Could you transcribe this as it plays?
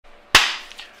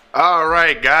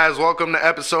Alright guys, welcome to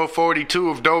episode 42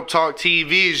 of DopeTalk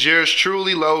TV. It's yours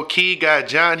truly, Low Key. Got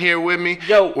John here with me.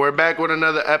 Yo. We're back with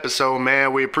another episode,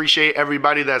 man. We appreciate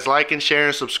everybody that's liking,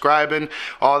 sharing, subscribing,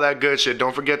 all that good shit.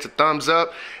 Don't forget to thumbs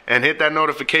up and hit that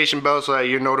notification bell so that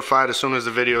you're notified as soon as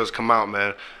the videos come out,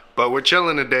 man. But we're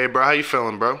chilling today, bro. How you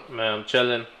feeling, bro? Man, I'm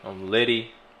chilling. I'm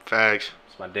litty. Facts.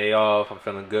 It's my day off. I'm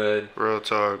feeling good. Real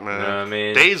talk, man. You know what I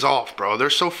mean? Days off, bro. They're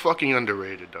so fucking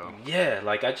underrated, though. Yeah,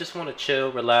 like I just want to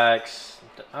chill, relax.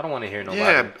 I don't want to hear nobody.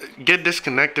 Yeah, get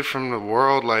disconnected from the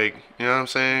world. Like, you know what I'm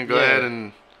saying? Go ahead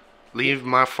and leave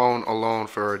my phone alone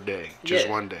for a day. Just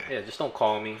one day. Yeah, just don't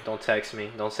call me. Don't text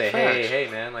me. Don't say, Facts. hey,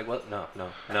 man. Like, what? No.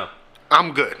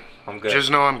 I'm good. I'm good. Just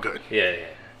know I'm good. Yeah.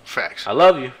 Facts. I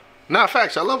love you. Nah,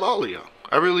 facts. I love all of y'all.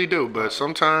 I really do. But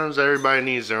sometimes everybody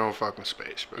needs their own fucking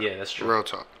space, bro. Yeah, that's true. Real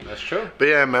talk. That's true. But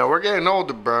yeah, man, we're getting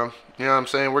older, bro. You know what I'm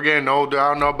saying? We're getting older. I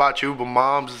don't know about you, but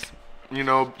moms, you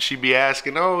know, she be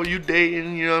asking, oh, you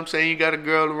dating? You know what I'm saying? You got a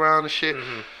girl around and shit.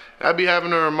 I be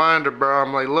having a reminder, bro.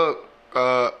 I'm like, look,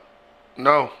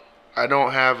 no, I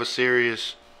don't have a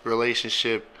serious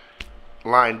relationship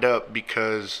lined up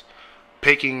because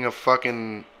picking a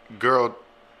fucking girl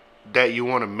that you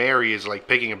want to marry is like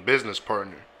picking a business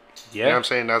partner. Yeah. You know what I'm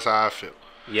saying? That's how I feel.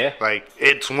 Yeah. Like,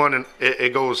 it's one, and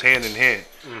it goes hand in hand.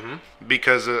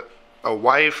 Because a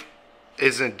wife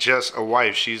isn't just a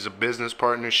wife. She's a business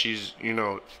partner. She's, you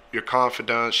know, your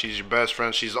confidant. She's your best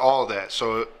friend. She's all that.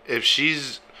 So if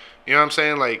she's, you know what I'm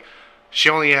saying? Like, she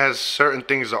only has certain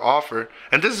things to offer.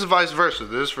 And this is vice versa.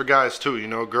 This is for guys too. You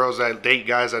know, girls that date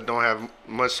guys that don't have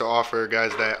much to offer,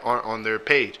 guys that aren't on their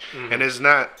page. And it's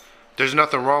not, there's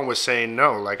nothing wrong with saying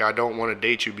no. Like, I don't want to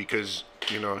date you because,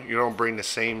 you know, you don't bring the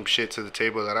same shit to the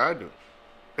table that I do.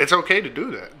 It's okay to do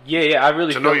that. Yeah, I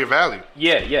really to know your value.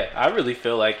 Yeah, I really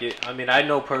feel like it. I mean, I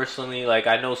know personally, like,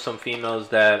 I know some females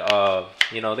that,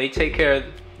 you know, they take care of,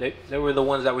 they were the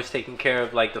ones that was taking care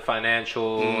of, like, the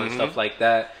financial and stuff like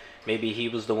that. Maybe he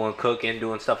was the one cooking,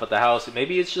 doing stuff at the house.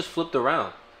 Maybe it's just flipped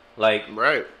around. Like,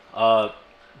 right.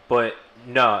 But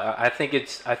no, I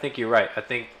think you're right. I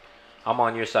think I'm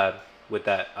on your side with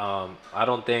that.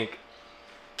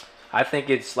 I think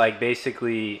it's like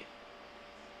basically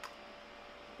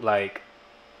like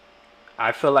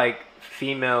I feel like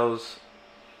females.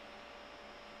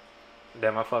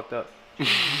 Damn, I fucked up.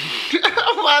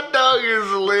 My dog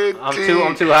is lit.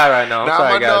 I'm too high right now. I'm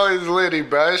sorry, my guys. dog is litty,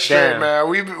 bro. It's straight, Damn.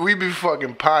 man. We be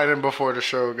fucking pining before the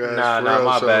show, guys.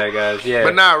 My bad, guys. Yeah.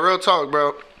 But nah, real talk,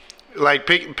 bro. Like,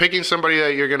 picking somebody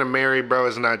that you're gonna marry, bro,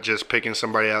 is not just picking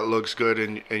somebody that looks good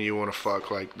and you want to fuck.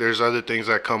 Like, there's other things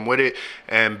that come with it,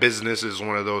 and business is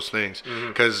one of those things.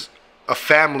 Because a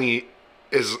family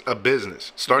is a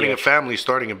business. Starting a family,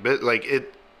 starting a bit, like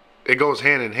it goes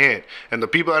hand in hand. And the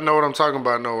people that know what I'm talking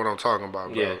about know what I'm talking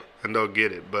about, bro. Yeah. And they'll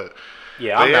get it. But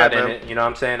I'm not in it. You know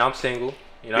what I'm saying? I'm single.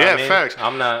 You know what I mean? Facts.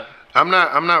 I'm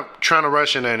not trying to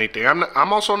rush into anything.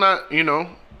 I'm also not, you know,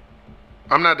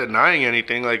 I'm not denying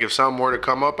anything. Like, if something were to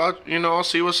come up, I'll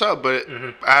see what's up. But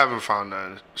I haven't found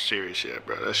nothing serious yet,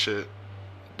 bro. That shit,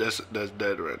 that's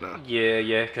dead right now.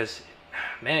 Yeah, cause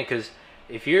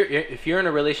if you're in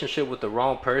a relationship with the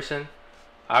wrong person,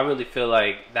 I really feel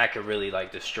like that could really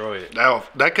like destroy it.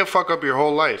 That could fuck up your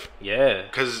whole life. Yeah.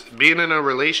 Because being in a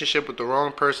relationship with the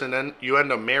wrong person, then you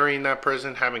end up marrying that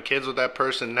person, having kids with that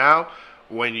person. Now,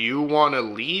 when you want to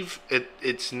leave,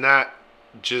 it's not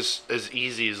just as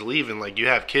easy as leaving. Like, you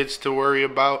have kids to worry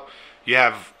about, you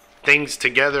have things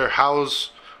together,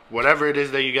 house, whatever it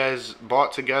is that you guys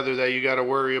bought together that you got to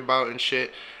worry about and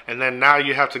shit. And then now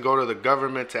you have to go to the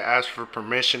government to ask for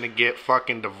permission to get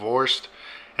fucking divorced.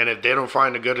 And if they don't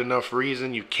find a good enough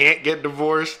reason, you can't get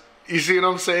divorced. You see what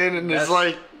I'm saying? And it's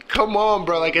like, come on,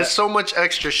 bro. Like, it's so much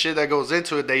extra shit that goes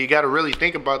into it that you got to really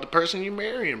think about the person you're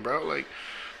marrying, bro. Like,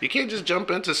 you can't just jump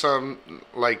into something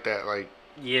like that. Like,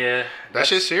 yeah, that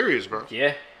shit's serious, bro.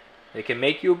 Yeah, it can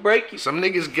make you or break you. Some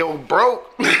niggas go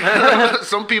broke.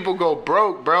 Some people go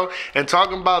broke, bro. And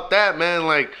talking about that, man,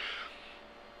 like,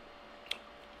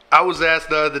 I was asked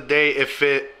the other day if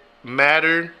it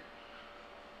mattered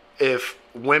if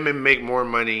women make more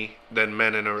money than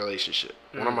men in a relationship.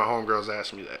 One of my homegirls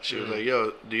asked me that. She was like,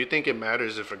 yo, do you think it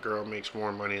matters if a girl makes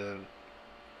more money than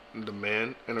the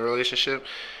man in a relationship?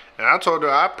 And I told her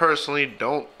I personally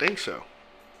don't think so.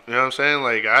 You know what I'm saying?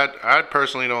 Like, I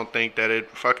personally don't think that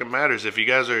it fucking matters. If you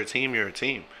guys are a team, you're a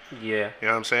team. Yeah. You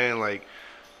know what I'm saying? Like,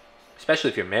 especially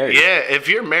if you're married. Yeah, if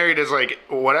you're married, it's like,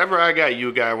 whatever I got,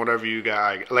 you got. Whatever you got,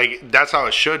 I got. Like, that's how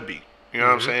it should be. You know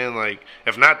what I'm saying? Like,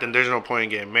 if not, then there's no point in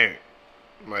getting married.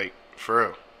 Like, for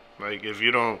real. Like, if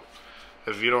you don't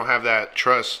have that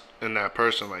trust in that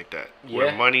person like that,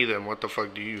 with money, then what the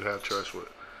fuck do you have trust with?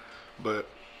 But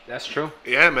That's true.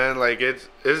 Yeah, man. Like it's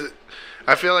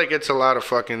I feel like it's a lot of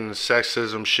fucking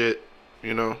sexism shit,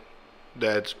 you know,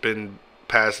 that's been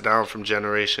passed down from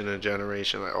generation to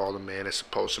generation. Like, oh, the man is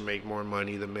supposed to make more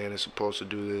money. The man is supposed to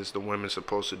do this. The woman's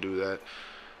supposed to do that.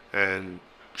 And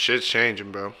shit's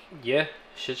changing, bro. Yeah,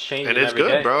 shit's changing. And it's every good,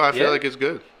 day. bro. I feel like it's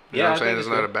good. You know what I'm saying? It's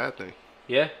not good. a bad thing.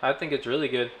 Yeah, I think it's really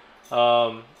good.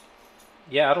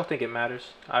 Yeah, I don't think it matters.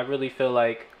 I really feel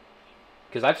like,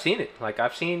 because I've seen it. Like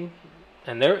I've seen,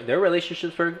 and their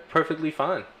relationships are perfectly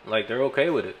fine. Like they're okay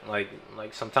with it. Like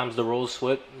sometimes the roles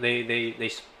switch. They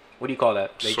what do you call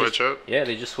that? They Switch up. Yeah,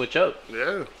 they just switch up.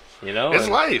 Yeah. You know, it's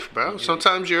life, bro.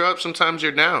 Sometimes you're up, sometimes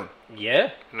you're down.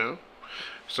 Yeah. You know,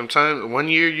 sometimes one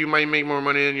year you might make more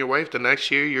money than your wife. The next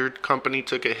year your company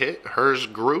took a hit. Hers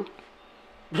grew.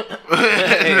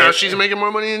 Now she's making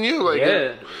more money than you. Like,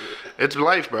 yeah, it's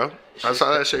life, bro. That's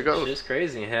how that shit goes. It's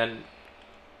crazy, and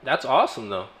that's awesome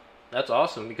though. That's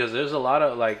awesome because there's a lot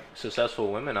of like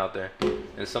successful women out there,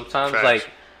 and sometimes Facts. like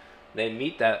they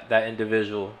meet that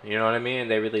individual. You know what I mean?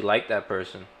 And they really like that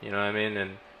person. You know what I mean?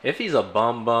 And if he's a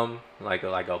bum, like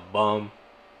a bum,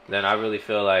 then I really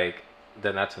feel like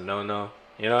then that's a no.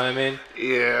 You know what I mean?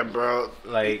 Yeah, bro.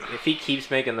 Like if he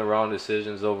keeps making the wrong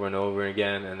decisions over and over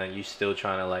again, and then you still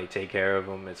trying to like take care of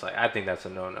him, it's like I think that's a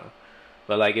no.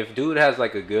 But like if dude has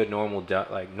like a good normal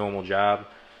job,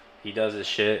 he does his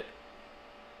shit,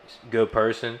 he's a good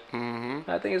person,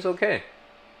 I think it's okay.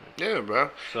 Yeah,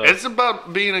 bro. So, it's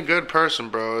about being a good person,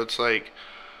 bro. It's like,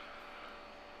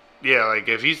 yeah, like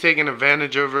if he's taking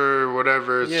advantage of her or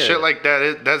whatever, shit like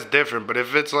that, that's different. But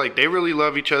if it's like they really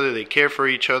love each other, they care for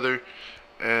each other,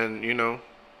 and you know,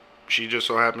 she just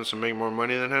so happens to make more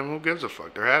money than him, who gives a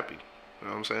fuck? They're happy. You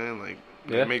know what I'm saying? Like,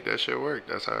 they make that shit work.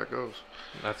 That's how it goes.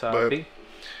 That's how it be.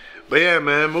 But yeah,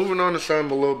 man, moving on to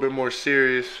something a little bit more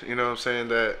serious, you know what I'm saying?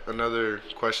 That another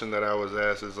question that I was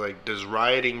asked is like, does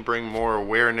rioting bring more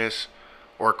awareness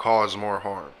or cause more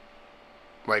harm?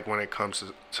 Like when it comes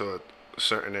to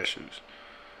certain issues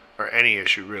or any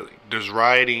issue really. Does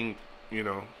rioting, you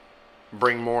know,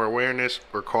 bring more awareness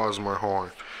or cause more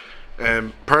harm?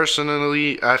 And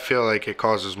personally, I feel like it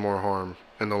causes more harm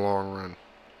in the long run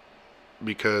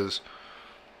because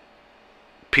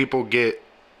people get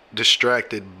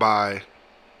distracted by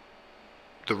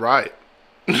the riot.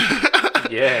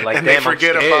 Yeah, like and they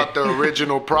forget about the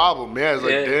original problem. Yeah, it's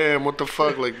like, damn, what the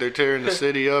fuck? Like they're tearing the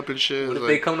city up and shit. What if like,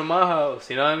 they come to my house?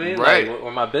 You know what I mean? Right. Like,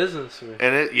 or my business. And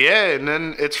and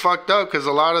then it's fucked up because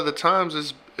a lot of the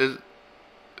times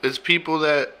it's people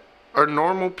that are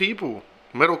normal people,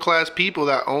 middle class people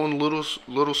that own little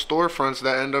storefronts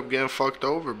that end up getting fucked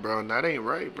over, bro. And that ain't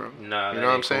right, bro. Nah, you know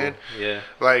what I'm saying? Yeah.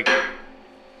 Like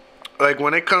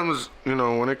when it comes, you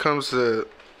know, when it comes to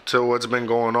what's been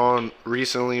going on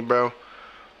recently, bro.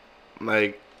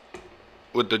 Like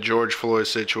with the George Floyd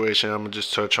situation, I'm gonna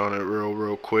just touch on it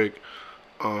real quick.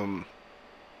 That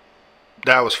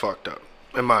was fucked up,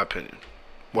 in my opinion.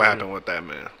 What happened with that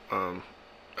man?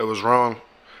 It was wrong.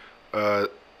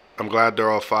 I'm glad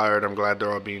they're all fired. I'm glad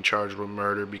they're all being charged with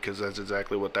murder because that's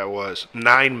exactly what that was.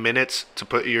 9 minutes to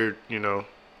put your, you know,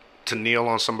 to kneel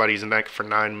on somebody's neck for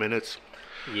 9 minutes.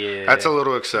 Yeah. That's a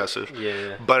little excessive.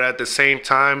 Yeah. But at the same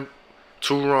time,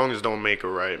 two wrongs don't make a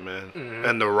right, man.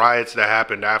 And the riots that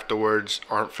happened afterwards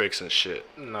aren't fixing shit.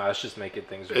 No, it's just making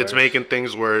things worse. It's making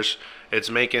things worse.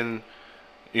 It's making,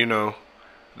 you know,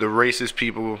 the racist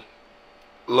people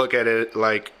look at it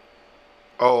like,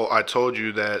 oh, I told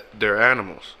you that they're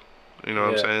animals. You know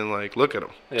what I'm saying? Like, look at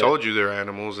them. Told you they're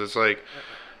animals. It's like,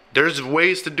 there's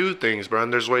ways to do things, bro,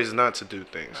 and there's ways not to do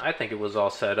things. I think it was all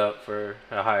set up for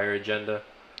a higher agenda.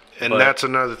 And that's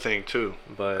another thing, too.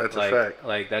 But that's like, a fact.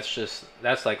 Like,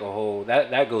 that's like a whole,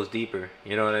 that goes deeper.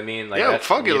 You know what I mean? Like, yeah,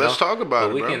 fuck it. Let's talk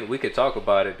about it, bro. We could talk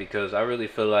about it because I really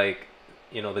feel like,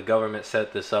 you know, the government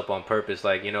set this up on purpose.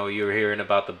 Like, you know, you were hearing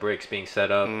about the bricks being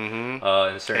set up in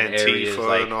certain areas.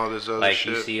 Like, and all this other like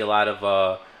shit. You see a lot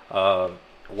of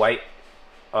white,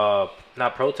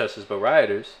 not protesters, but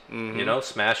rioters, you know,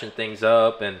 smashing things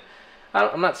up. And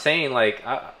I'm not saying, like,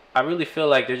 I really feel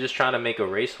like they're just trying to make a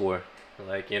race war.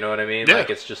 Like, you know what I mean? Yeah.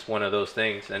 Like, it's just one of those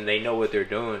things. And they know what they're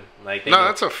doing. Like, they know,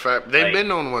 that's a fact. They've been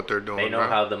knowing what they're doing. They know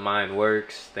how the mind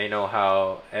works. They know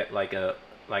how, like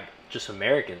just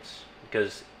Americans.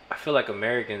 Because I feel like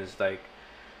Americans, like,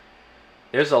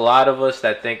 there's a lot of us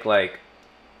that think, like,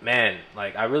 man,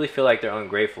 like, I really feel like they're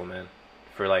ungrateful, man.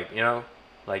 For, like, you know,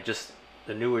 like, just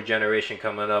the newer generation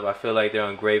coming up. I feel like they're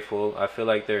ungrateful. I feel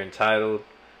like they're entitled.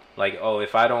 Like, oh,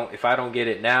 if I don't get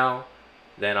it now,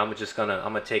 then I'm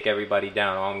gonna take everybody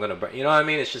down. Or I'm gonna, you know what I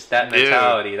mean? It's just that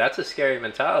mentality. That's a scary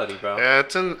mentality, bro. Yeah,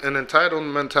 it's an entitled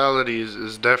mentality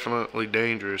is definitely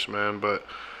dangerous, man. But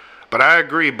But I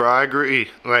agree, bro. I agree.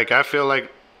 Like, I feel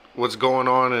like what's going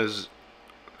on is,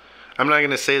 I'm not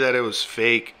gonna say that it was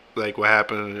fake, like what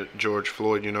happened to George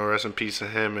Floyd. You know, rest in peace to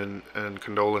him, and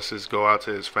condolences go out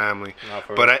to his family.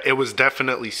 But it was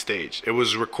definitely staged. It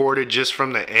was recorded just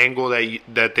from the angle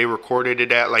that they recorded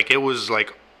it at. Like, it was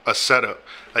like a setup.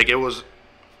 Like, it was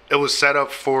set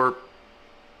up for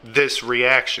this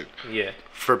reaction. Yeah.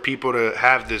 For people to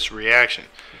have this reaction.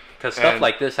 Because stuff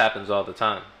like this happens all the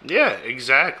time. Yeah,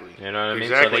 exactly. You know what I mean?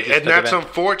 Exactly. So and that's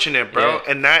unfortunate, bro.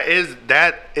 Yeah. And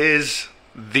that is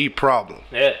the problem.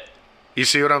 Yeah. You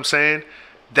see what I'm saying?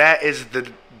 That is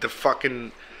the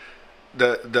fucking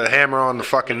the hammer on the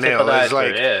fucking nail. It's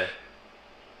like,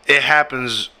 it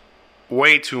happens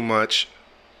way too much,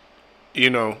 you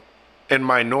know, in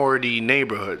minority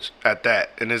neighborhoods at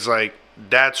that. And it's like,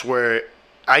 that's where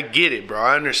I get it, bro.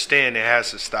 I understand it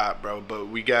has to stop, bro. But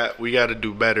we got to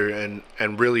do better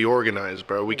and really organize,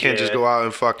 bro. We can't just go out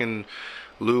and fucking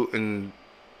loot and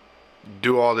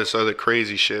do all this other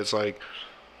crazy shit. It's like,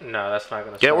 no, that's not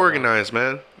gonna. Get organized,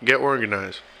 man. Get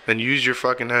organized and use your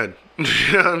fucking head. You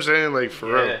know what I'm saying? Like,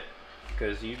 for real.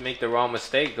 Because you make the wrong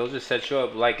mistake, they'll just set you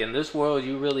up. Like, in this world,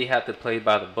 you really have to play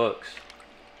by the books.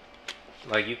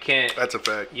 Like, you can't. That's a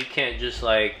fact. You can't just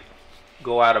like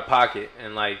go out of pocket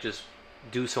and like just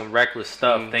do some reckless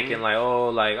stuff, thinking like, oh,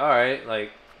 like, all right,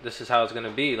 like, this is how it's gonna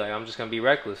be. Like, I'm just gonna be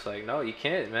reckless. Like, no, you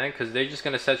can't, man, because they're just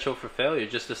gonna set you up for failure.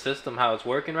 Just the system, how it's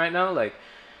working right now. Like,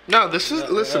 no, this is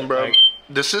listen, bro. Like,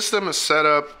 the system is set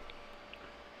up.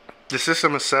 The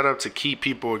system is set up to keep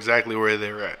people exactly where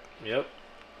they're at. Yep.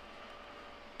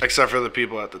 Except for the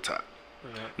people at the top.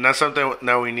 Yep. And that's something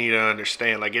that we need to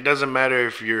understand. Like, it doesn't matter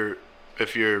if you're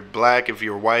black, if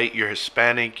you're white, you're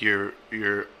Hispanic, you're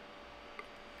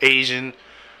Asian,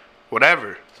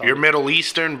 whatever. You're Middle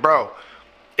Eastern, bro.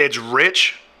 It's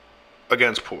rich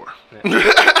against poor.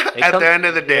 Yeah. At the end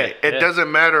of the day, it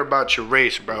doesn't matter about your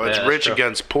race, bro. It's rich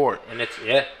against poor. And it's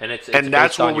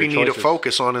that's what we need to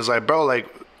focus on. Is like, bro,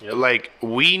 like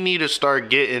we need to start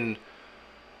getting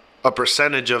a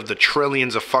percentage of the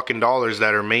trillions of fucking dollars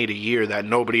that are made a year that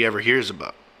nobody ever hears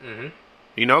about.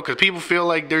 You know, because people feel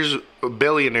like there's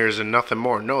billionaires and nothing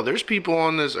more. No, there's people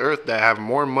on this earth that have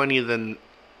more money than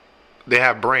they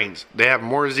have brains. They have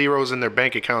more zeros in their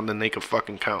bank account than they could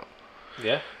fucking count.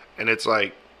 Yeah. And it's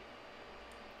like,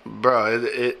 bro,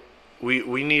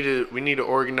 we need to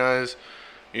organize,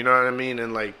 you know what I mean,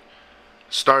 and like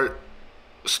start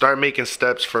making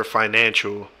steps for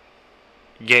financial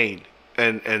gain,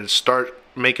 and start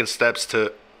making steps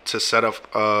to set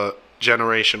up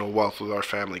generational wealth with our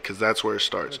family, because that's where it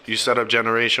starts. You set up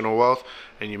generational wealth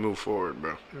and you move forward,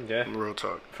 bro. Yeah. Real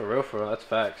talk. For real, that's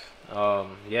facts.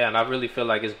 Yeah, and I really feel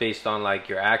like it's based on like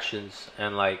your actions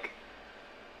and like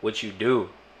what you do.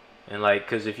 And like,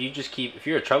 because if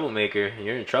you're a troublemaker,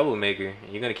 you're a troublemaker,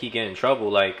 and you're gonna keep getting in trouble,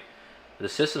 like, the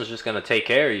system's just gonna take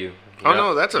care of you. Oh,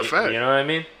 no, that's a fact. You know what I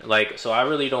mean? Like, so I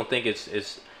really don't think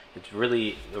it's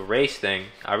really a race thing.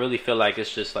 I really feel like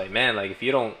it's just like, man, like, if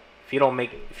you don't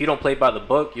play by the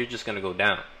book, you're just gonna go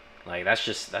down. Like, that's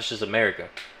just America.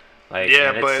 Like,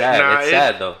 yeah, it's but sad. It's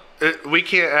sad though. We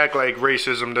can't act like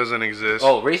racism doesn't exist.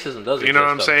 Oh, racism does exist. You know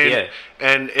what I'm saying? Yeah.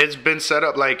 And it's been set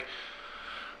up like,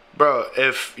 bro,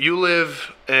 if you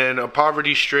live in a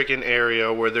poverty-stricken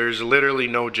area where there's literally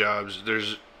no jobs,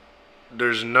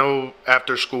 there's no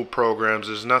after-school programs,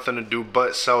 there's nothing to do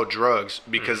but sell drugs,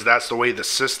 because that's the way the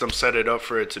system set it up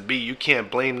for it to be. You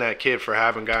can't blame that kid for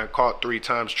having gotten caught 3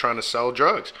 times trying to sell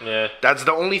drugs. Yeah. That's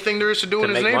the only thing there is to do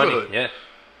in his neighborhood. Money. Yeah.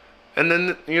 And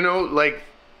then, you know, like,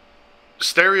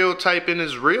 stereotyping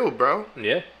is real, bro.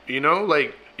 Yeah. You know,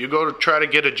 like, you go to try to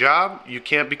get a job, you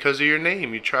can't because of your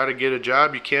name. You try to get a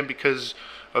job, you can't because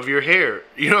of your hair.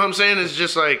 You know what I'm saying? It's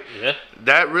just like,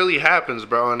 that really happens,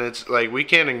 bro. And it's like, we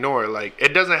can't ignore it. Like, it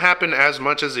doesn't happen as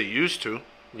much as it used to.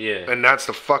 Yeah. And that's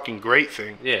the fucking great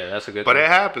thing. Yeah, that's a good thing. But it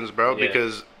happens, bro,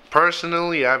 because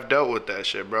personally, I've dealt with that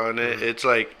shit, bro. And it's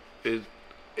like,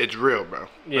 it's real, bro.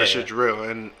 Yeah. That shit's real.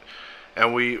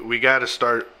 And we got to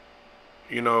start,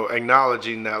 you know,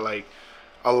 acknowledging that, like,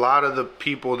 a lot of the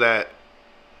people that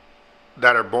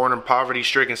are born in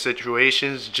poverty-stricken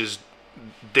situations, just,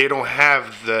 they don't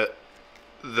have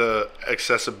the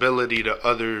accessibility to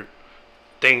other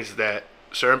things that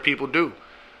certain people do.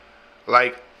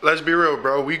 Like, let's be real,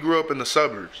 bro. We grew up in the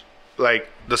suburbs. Like,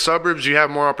 the suburbs, you have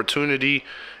more opportunity.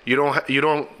 You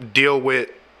don't deal with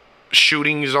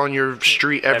shootings on your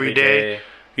street every day.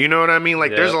 You know what I mean?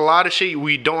 Like, there's a lot of shit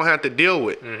we don't have to deal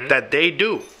with that they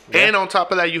do. Yeah. And on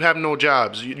top of that, you have no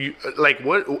jobs. You like,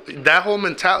 what, that whole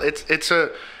mentality, it's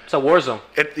a war zone.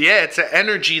 It's an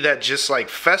energy that just, like,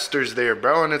 festers there,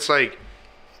 bro. And it's like,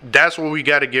 That's what we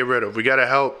got to get rid of. We got to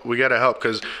help. We got to help,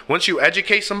 because once you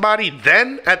educate somebody,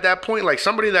 then at that point, like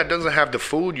somebody that doesn't have the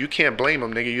food, you can't blame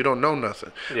them, nigga. You don't know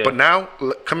nothing. Yeah. But now,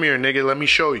 come here, nigga. Let me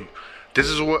show you. This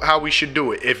is how we should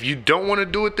do it. If you don't want to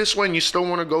do it this way and you still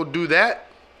want to go do that,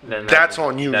 then that's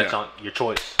on you. That's on your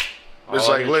choice. It's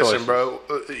like, listen, bro.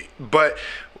 But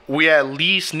we at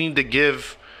least need to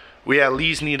give. We at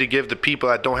least need to give the people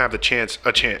that don't have a chance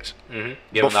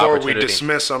before we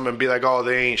dismiss them and be like, oh,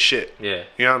 they ain't shit. Yeah.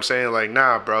 You know what I'm saying? Like,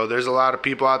 nah, bro. There's a lot of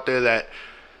people out there that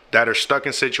are stuck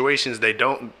in situations they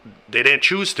didn't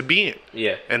choose to be in.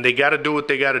 Yeah. And they got to do what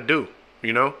they got to do.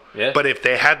 You know? Yeah. But if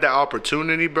they had the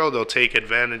opportunity, bro, they'll take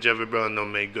advantage of it, bro, and they'll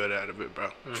make good out of it, bro.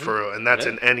 For real. And that's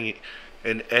in any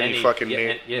fucking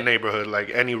neighborhood, like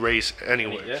any race,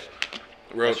 anywhere. Yeah.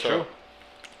 Real talk. True.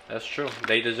 That's true.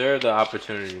 They deserve the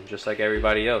opportunity, just like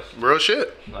everybody else. Real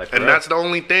shit. Like, and that's the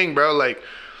only thing, bro. Like,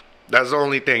 that's the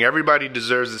only thing. Everybody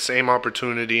deserves the same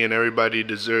opportunity, and everybody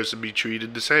deserves to be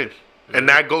treated the same. And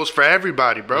that goes for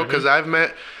everybody, bro. Because I've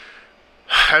met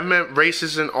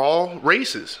racists in all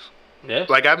races. Yeah.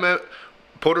 Like, I've met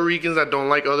Puerto Ricans that don't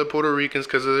like other Puerto Ricans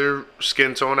because of their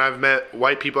skin tone. I've met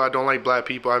white people that don't like black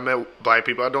people. I've met black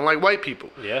people that don't like white people.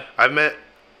 Yeah. I've met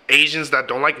Asians that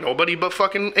don't like nobody but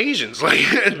fucking Asians. Like,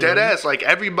 dead ass. Like,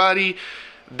 everybody,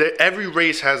 every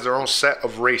race has their own set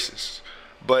of races.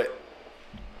 But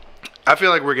I feel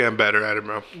like we're getting better at it,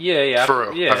 bro. Yeah. For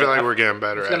real. Yeah, I feel like we're getting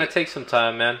better at it. It's going to take some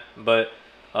time, man. But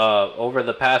over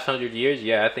the past 100 years,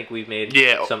 I think we've made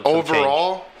some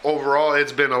overall, change.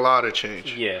 It's been a lot of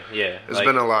change. Yeah. It's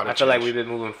been a lot of change. I feel like we've been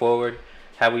moving forward.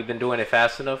 Have we been doing it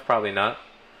fast enough? Probably not.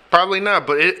 Probably not,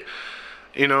 but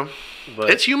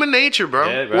it's human nature, bro.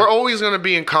 Yeah, bro. We're always going to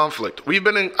be in conflict. We've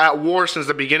been at war since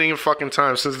the beginning of fucking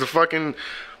time. Since the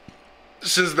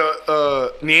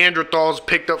Neanderthals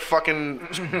picked up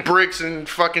fucking bricks and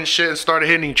fucking shit and started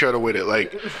hitting each other with it.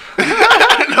 Like,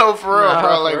 no, for real,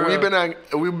 bro. Like,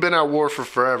 we've been at war for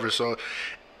forever. So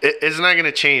it's not going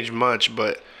to change much.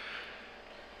 But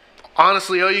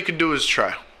honestly, all you can do is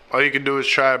try. All you can do is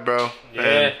try, bro. Yeah,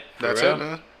 and that's it,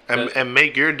 man. And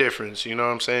make your difference, you know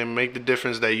what I'm saying? Make the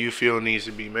difference that you feel needs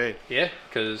to be made. Yeah,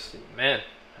 because, man,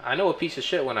 I know a piece of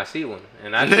shit when I see one.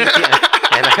 And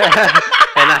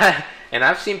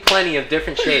I've seen plenty of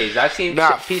different shades. I've seen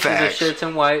pieces of shirts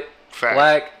in white,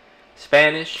 black,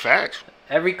 Spanish. Facts.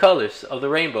 Every colors of the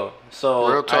rainbow.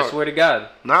 So, I swear to God.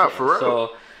 For real.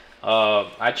 So,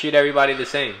 I treat everybody the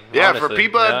same. Yeah, honestly. for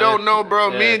people that don't know,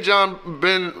 bro, me and John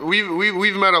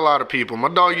we've met a lot of people. My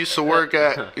dog used to work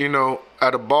at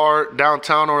at a bar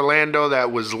downtown Orlando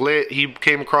that was lit. He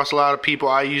came across a lot of people.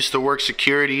 I used to work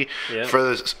security for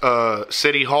the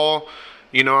city hall.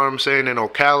 You know what I'm saying, in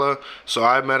Ocala. So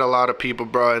I met a lot of people,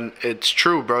 bro, and it's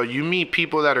true, bro. You meet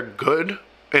people that are good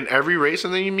in every race,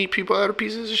 and then you meet people that are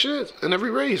pieces of shit in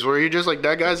every race, where you're just like,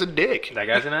 that guy's a dick. That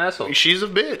guy's an asshole. She's a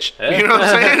bitch. Yeah. You know what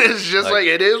I'm saying? It's just like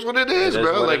it is what it is,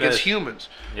 bro. Like, it's humans.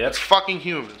 Yep. It's fucking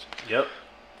humans. Yep.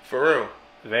 For real.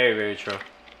 Very, very true.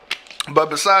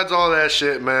 But besides all that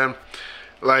shit, man,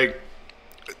 like,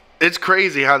 it's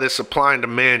crazy how this supply and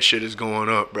demand shit is going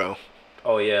up, bro.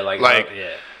 Oh, yeah. Like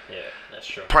yeah, that's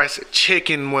true. Price of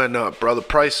chicken went up, bro. The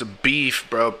price of beef,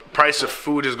 bro. Price of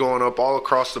food is going up all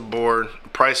across the board.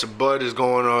 Price of bud is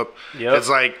going up. Yep. It's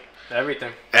like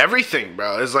everything,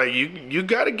 bro. It's like you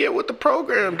got to get with the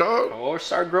program, dog. Or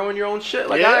start growing your own shit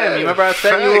like I am. You remember I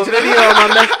sent you a video on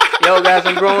my yo guys,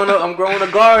 I'm growing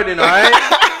a garden, all right?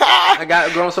 I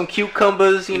got growing some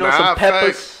cucumbers, some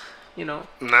peppers. Facts.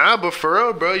 Nah, but for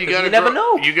real, bro, you never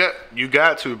know. You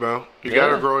got to, bro. You got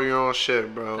to grow your own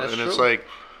shit, bro. That's true. It's like,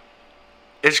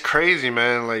 it's crazy,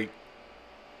 man. Like,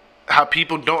 how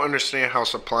people don't understand how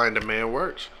supply and demand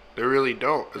works. They really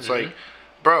don't. It's like,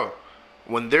 bro,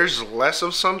 when there's less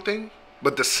of something,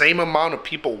 but the same amount of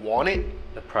people want it,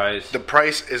 the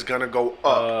price is gonna go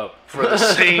up for the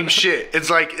same shit. It's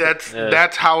like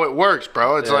that's how it works,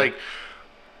 bro. It's like,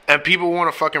 and people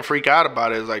want to fucking freak out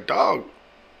about it. It's like, dog,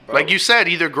 bro, like you said,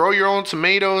 either grow your own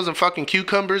tomatoes and fucking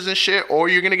cucumbers and shit, or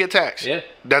you're gonna get taxed. Yeah,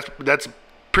 that's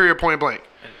period, point blank.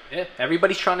 Yeah,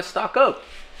 everybody's trying to stock up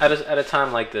at a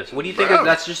time like this. What do you think?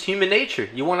 That's just human nature.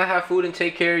 You want to have food and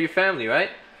take care of your family, right?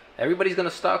 Everybody's gonna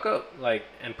stock up, like,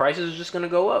 and prices are just gonna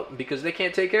go up because they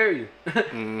can't take care of you.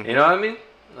 You know what I mean?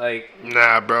 Like,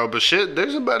 nah, bro, but shit,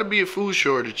 there's about to be a food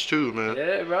shortage too, man.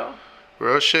 Yeah, bro.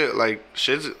 Real shit, like,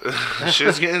 shit's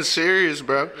getting serious,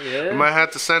 bro. Yeah. We might have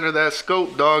to send her that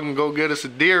scope, dog, and go get us a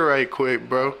deer right quick,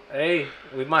 bro. Hey,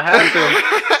 We might have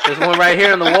to. There's one right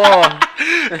here on the wall.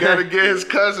 Gotta get his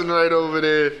cousin right over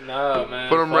there. Nah, man.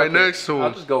 Put him right next to him.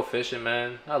 I'll just go fishing,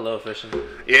 man. I love fishing.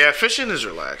 Yeah, fishing is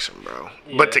relaxing, bro.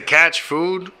 Yeah. But to catch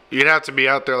food, you'd have to be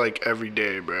out there like every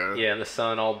day, bro. Yeah, and the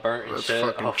sun all burnt and That's shit.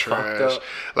 fucking All trash. fucked up.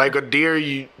 Like a deer,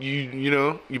 you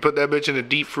know, you put that bitch in a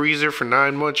deep freezer for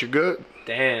 9 months, you're good.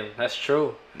 Damn, that's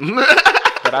true.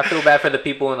 But I feel bad for the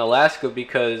people in Alaska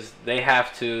because they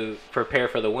have to prepare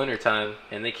for the wintertime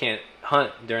and they can't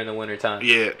hunt during the wintertime.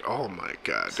 Yeah. Oh my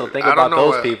god. So dude. think about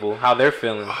those people, how they're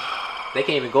feeling. They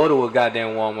can't even go to a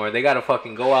goddamn Walmart. They gotta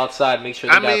fucking go outside, make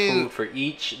sure they got food for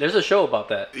each. There's a show about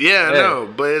that. Yeah, I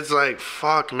know, but it's like,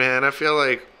 fuck, man. I feel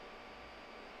like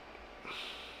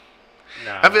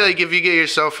if you get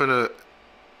yourself in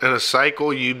a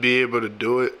cycle, you'd be able to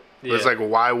do it. Yeah. It's like,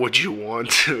 why would you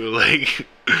want to? Like,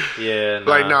 yeah,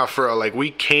 like, nah, for real. Like, we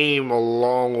came a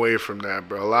long way from that,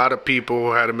 bro. A lot of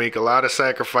people had to make a lot of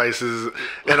sacrifices,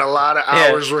 and a lot of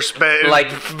hours were spent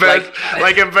like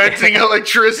inventing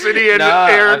electricity and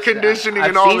air conditioning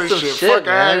and all this shit. Fuck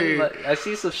out of here. I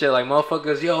see some shit like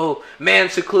motherfuckers, yo,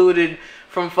 man secluded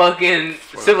from fucking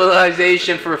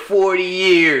civilization for 40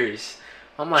 years.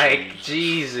 I'm like,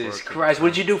 Jesus Christ.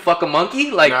 What'd you do? Fuck a monkey?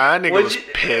 Like, nah, that nigga was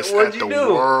pissed at the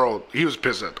world. He was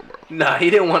pissed at the world. Nah, he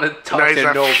didn't want to talk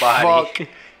to nobody. Fuck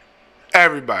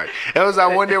everybody. It was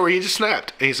that one day where he just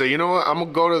snapped. And he said, you know what? I'm going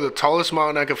to go to the tallest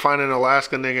mountain I can find in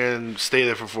Alaska, nigga, and stay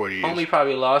there for 40 years. Homie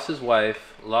probably lost his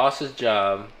wife, lost his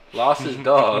job, lost his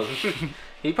dog.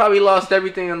 He probably lost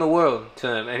everything in the world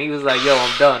to him. And he was like, yo,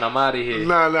 I'm done. I'm out of here.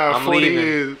 Nah, I'm 40 leaving.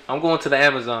 years. I'm going to the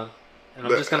Amazon. And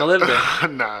I'm just going to live there.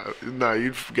 Nah,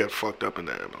 you'd get fucked up in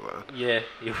the Amazon. Yeah.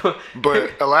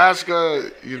 But Alaska,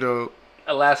 you know.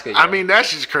 Alaska, yeah. I mean,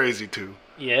 that's just crazy, too.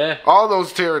 Yeah. All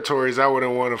those territories I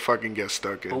wouldn't want to fucking get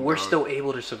stuck in. But we're still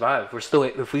able to survive. We're still,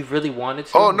 if we really wanted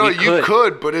to, oh, no, you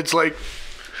could, but it's like,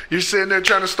 you're sitting there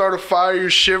trying to start a fire, you're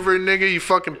shivering, nigga, you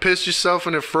fucking piss yourself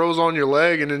and it froze on your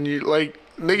leg, and then you, like,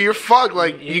 nigga, you're fucked.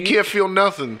 Like, you can't feel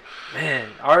nothing. Man,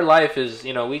 our life is,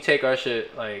 you know, we take our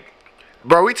shit, like...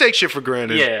 Bro, we take shit for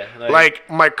granted. Yeah. Like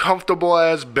my comfortable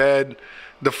ass bed,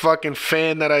 the fucking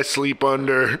fan that I sleep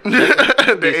under,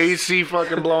 the AC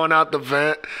fucking blowing out the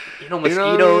vent. You know,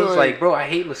 mosquitoes. You know what I mean? Like, bro, I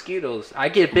hate mosquitoes. I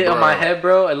get bit on my head,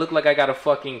 bro. It look like I got a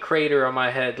fucking crater on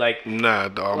my head. Like, nah,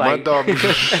 dog. Like, my dog.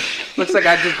 Looks like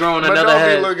I just grown another my dog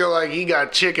head. Be looking like he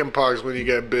got chicken pox when he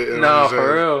got bit. No,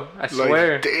 for real. I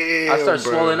swear. Like, damn, I start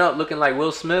swelling up, looking like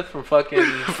Will Smith from fucking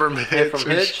from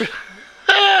Hitch.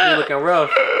 You're looking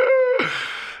rough.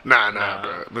 Nah,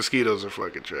 bro. Mosquitoes are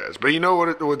fucking trash. But you know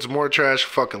what's more trash?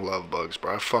 Fucking love bugs,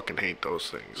 bro. I fucking hate those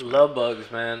things. Man. Love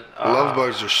bugs, man. Love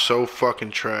bugs are so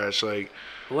fucking trash. Like,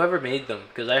 whoever made them?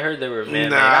 Because I heard they were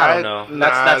man-made. I don't know.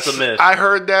 That's a myth. I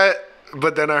heard that,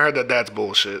 but then I heard that that's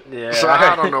bullshit. Yeah. So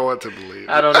I don't know what to believe.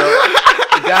 I don't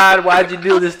know. God, why'd you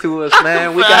do this to us,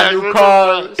 man? We got new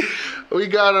cars. We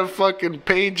got our fucking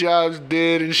paint jobs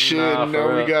did and shit, and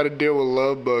now we gotta deal with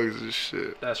love bugs and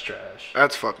shit. That's trash.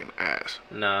 That's fucking ass.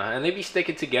 Nah, and they be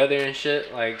sticking together and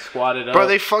shit, like squatted up. Bro,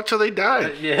 they fuck till they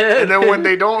die. Yeah. And then when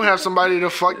they don't have somebody to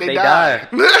fuck, they die.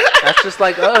 That's just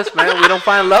like us, man. We don't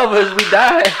find lovers, we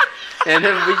die. And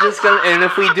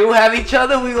if we do have each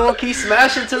other, we gonna keep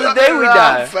smashing till the day we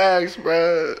die. Facts,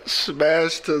 bro.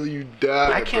 Smash till you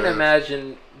die. I can't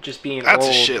imagine just being That's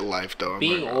old. That's a shit life, though.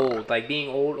 Being old, like being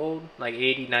old, like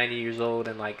 80, 90 years old,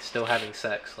 and like still having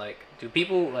sex. Like, do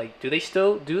people like? Do they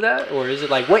still do that, or is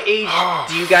it like what age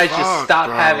do you guys just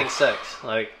stop having sex?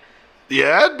 Like,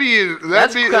 yeah,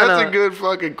 that's a good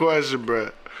fucking question, bro.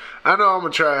 I know I'm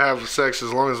gonna try to have sex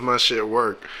as long as my shit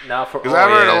work. Because I've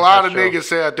heard a lot of niggas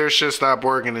say that their shit stop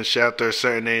working and shit after a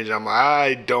certain age. I'm like,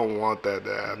 I don't want that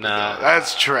to happen. Nah,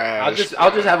 that's trash.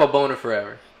 I'll just have a boner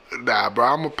forever. Nah, bro,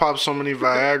 I'm gonna pop so many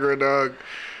Viagra, dog.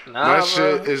 My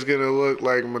shit is gonna look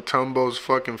like Matumbo's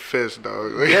fucking fist,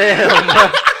 dog.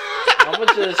 Yeah, I'm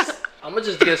gonna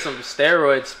just get some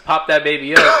steroids, pop that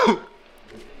baby up.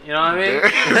 You know what I mean?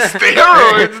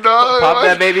 Steroids, dog. Pop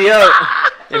that baby up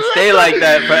and stay like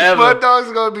that forever. My dog's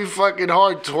gonna be fucking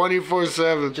hard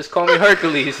 24/7. Just call me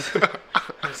Hercules.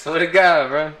 I swear to God,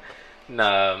 bro.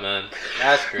 Nah, man.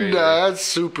 That's crazy. Nah, that's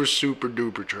super, super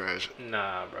duper trash.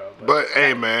 Nah, bro. But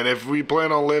hey, man, if we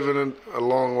plan on living a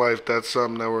long life, that's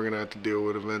something that we're going to have to deal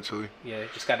with eventually. Yeah,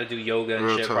 just got to do yoga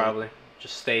and shit, probably.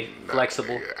 Just stay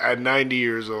flexible. At 90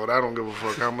 years old, I don't give a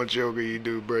fuck how much yoga you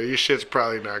do, bro. Your shit's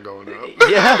probably not going up.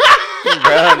 Yeah.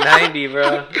 Bro, 90,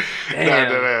 bro. Damn.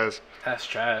 Nah, that ass. That's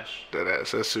trash. That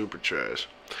ass. That's super trash.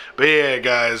 But yeah,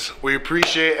 guys, we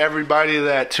appreciate everybody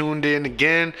that tuned in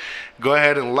again. Go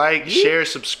ahead and like, share,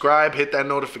 subscribe, hit that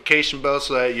notification bell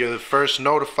so that you're the first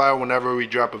notified whenever we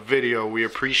drop a video. We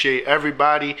appreciate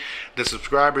everybody. The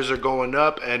subscribers are going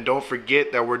up, and don't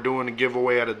forget that we're doing a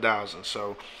giveaway at 1,000.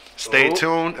 So stay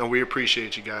tuned, and we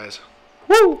appreciate you guys.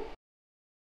 Woo!